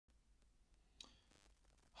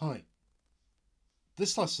Hi,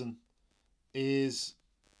 this lesson is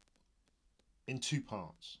in two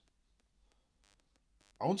parts.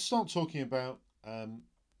 I want to start talking about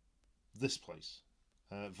this place,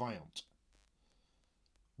 Vajont.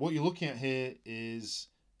 What you're looking at here is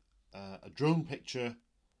a drone picture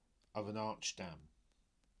of an arch dam.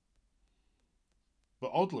 But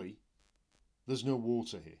oddly, there's no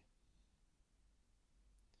water here.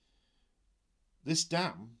 This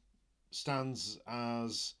dam stands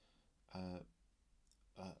as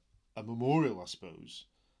a memorial, I suppose,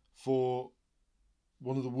 for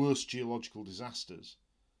one of the worst geological disasters,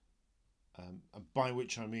 and by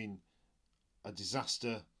which I mean a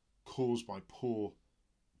disaster caused by poor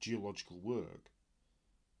geological work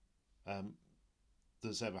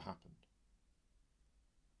that's ever happened.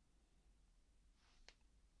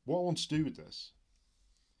 What I want to do with this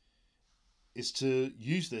is to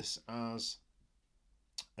use this as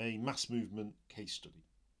a mass movement case study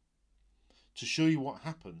to show you what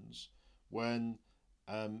happens when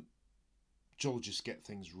geologists get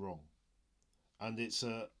things wrong, and it's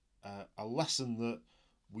a lesson that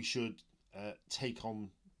we should take on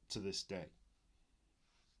to this day.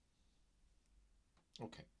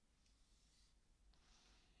 Okay.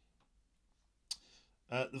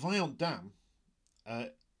 The Vajont Dam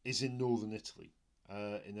is in northern Italy,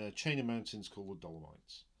 in a chain of mountains called the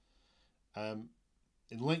Dolomites.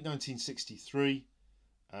 In late 1963,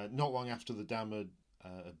 not long after the dam had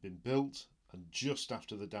been built and just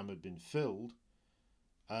after the dam had been filled,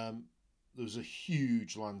 there was a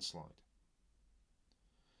huge landslide.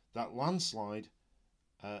 That landslide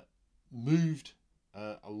moved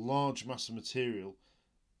a large mass of material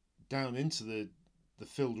down into the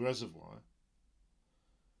filled reservoir.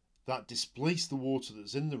 That displaced the water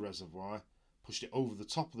that's in the reservoir, pushed it over the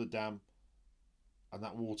top of the dam, and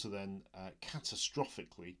that water then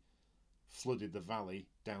catastrophically flooded the valley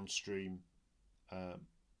downstream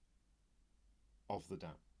of the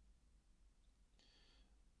dam.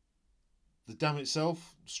 The dam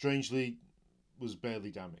itself, strangely, was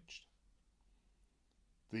barely damaged.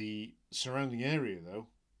 The surrounding area, though,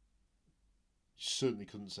 you certainly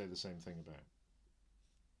couldn't say the same thing about.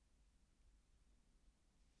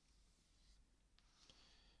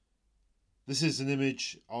 This is an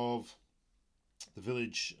image of the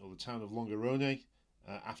village or the town of Longarone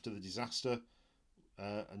after the disaster,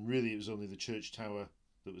 and really it was only the church tower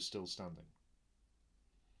that was still standing.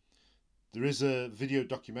 There is a video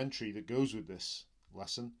documentary that goes with this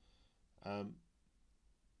lesson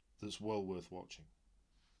that's well worth watching.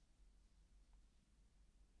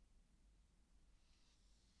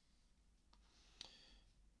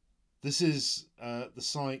 This is the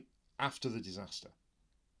site after the disaster.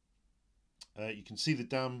 You can see the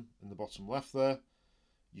dam in the bottom left there.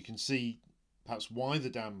 You can see perhaps why the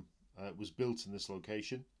dam was built in this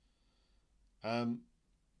location. But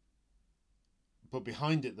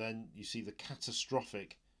behind it then you see the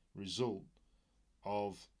catastrophic result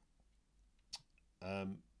of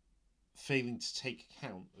failing to take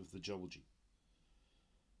account of the geology.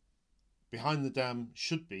 Behind the dam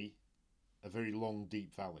should be a very long,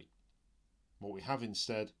 deep valley. What we have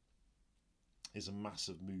instead is a mass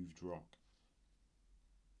of moved rock.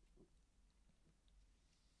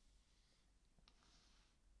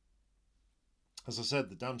 As I said,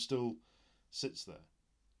 the dam still sits there.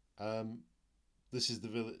 This is the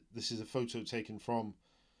village. This is a photo taken from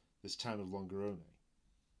this town of Longarone.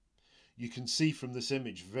 You can see from this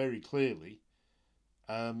image very clearly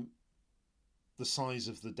the size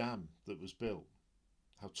of the dam that was built,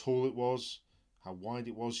 how tall it was, how wide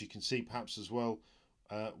it was. You can see perhaps as well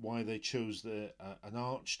why they chose an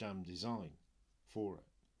arch dam design for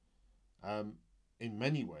it. In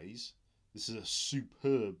many ways, this is a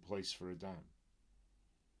superb place for a dam.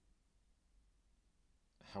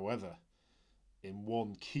 However, in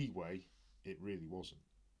one key way, it really wasn't.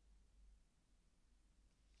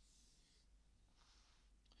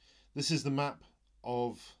 This is the map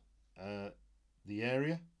of the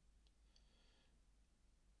area.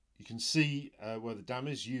 You can see where the dam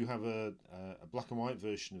is. You have a black and white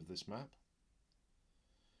version of this map.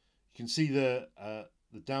 You can see the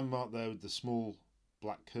dam marked there with the small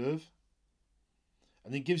black curve,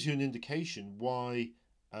 and it gives you an indication why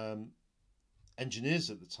engineers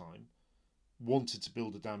at the time wanted to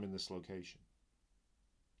build a dam in this location.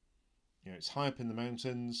 You know, it's high up in the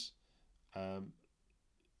mountains.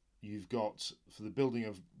 You've got, for the building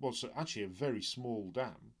of what's actually a very small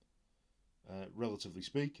dam, relatively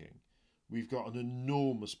speaking, we've got an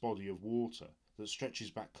enormous body of water that stretches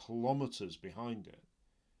back kilometres behind it,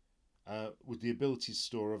 with the ability to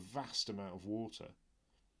store a vast amount of water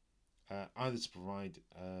either to provide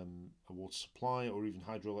a water supply or even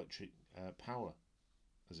hydroelectric power,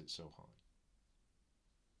 as it's so high.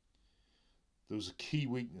 There was a key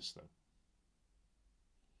weakness though,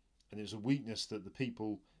 and it was a weakness that the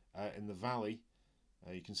people in the valley,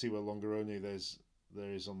 you can see where Longarone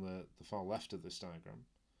there is on the far left of this diagram.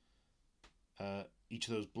 Each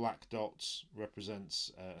of those black dots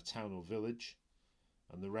represents a town or village,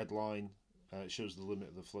 and the red line shows the limit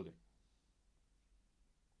of the flooding.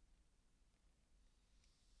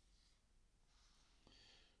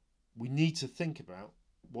 We need to think about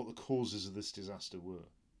what the causes of this disaster were.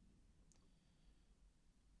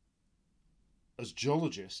 As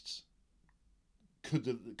geologists,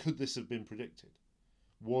 could this have been predicted?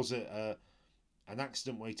 Was it an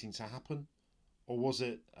accident waiting to happen, or was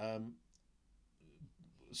it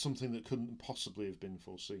something that couldn't possibly have been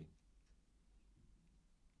foreseen?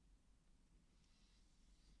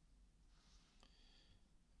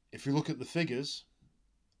 If you look at the figures,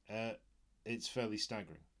 it's fairly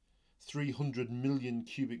staggering. 300 million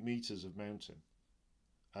cubic meters of mountain,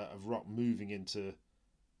 of rock moving into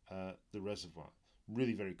the reservoir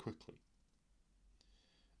really very quickly.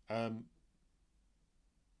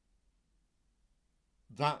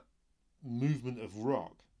 That movement of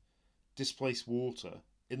rock displaced water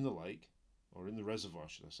in the lake, or in the reservoir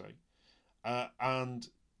should I say, and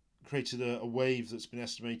created a wave that's been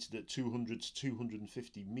estimated at 200 to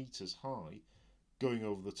 250 meters high, going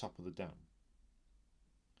over the top of the dam.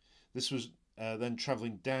 This was then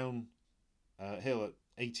travelling down hill at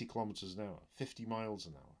 80 kilometers an hour, 50 miles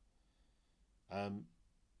an hour.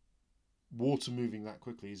 Water moving that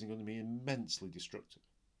quickly isn't going to be immensely destructive.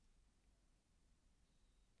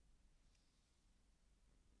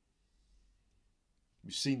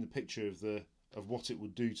 We've seen the picture of what it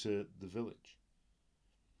would do to the village,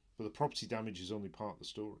 but the property damage is only part of the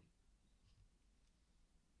story.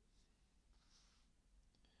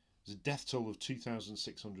 There's a death toll of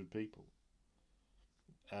 2,600 people.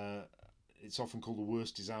 It's often called the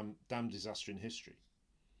worst dam disaster in history,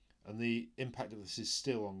 and the impact of this is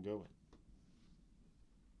still ongoing.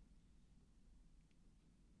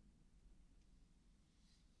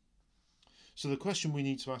 So the question we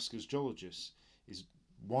need to ask as geologists is,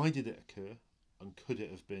 why did it occur, and could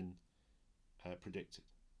it have been predicted?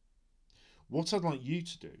 What I'd like you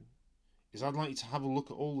to do is I'd like you to have a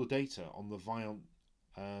look at all the data on the Vajont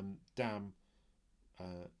Dam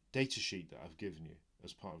data sheet that I've given you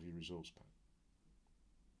as part of your resource pack.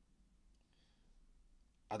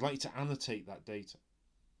 I'd like you to annotate that data.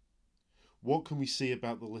 What can we see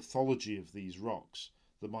about the lithology of these rocks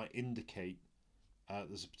that might indicate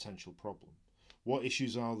there's a potential problem? What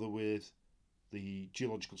issues are there with the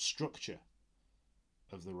geological structure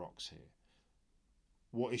of the rocks here?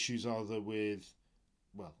 What issues are there with,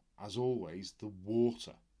 well, as always, the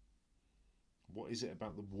water? What is it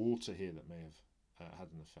about the water here that may have had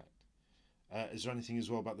an effect? Is there anything as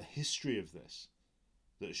well about the history of this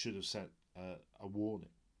that should have set a warning?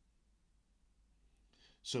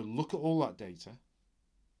 So look at all that data,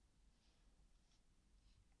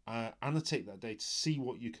 annotate that data, see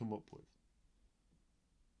what you come up with.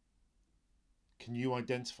 Can you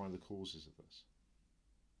identify the causes of this?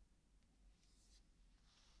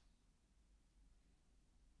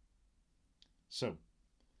 So,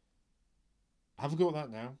 have a go at that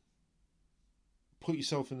now. Put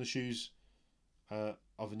yourself in the shoes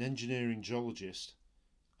of an engineering geologist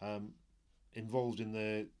involved in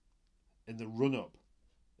the run-up,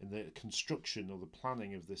 in the construction or the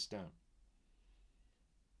planning of this dam.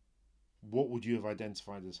 What would you have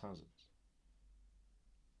identified as hazards?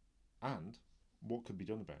 And what could be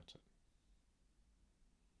done about it?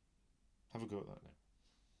 Have a go at that now.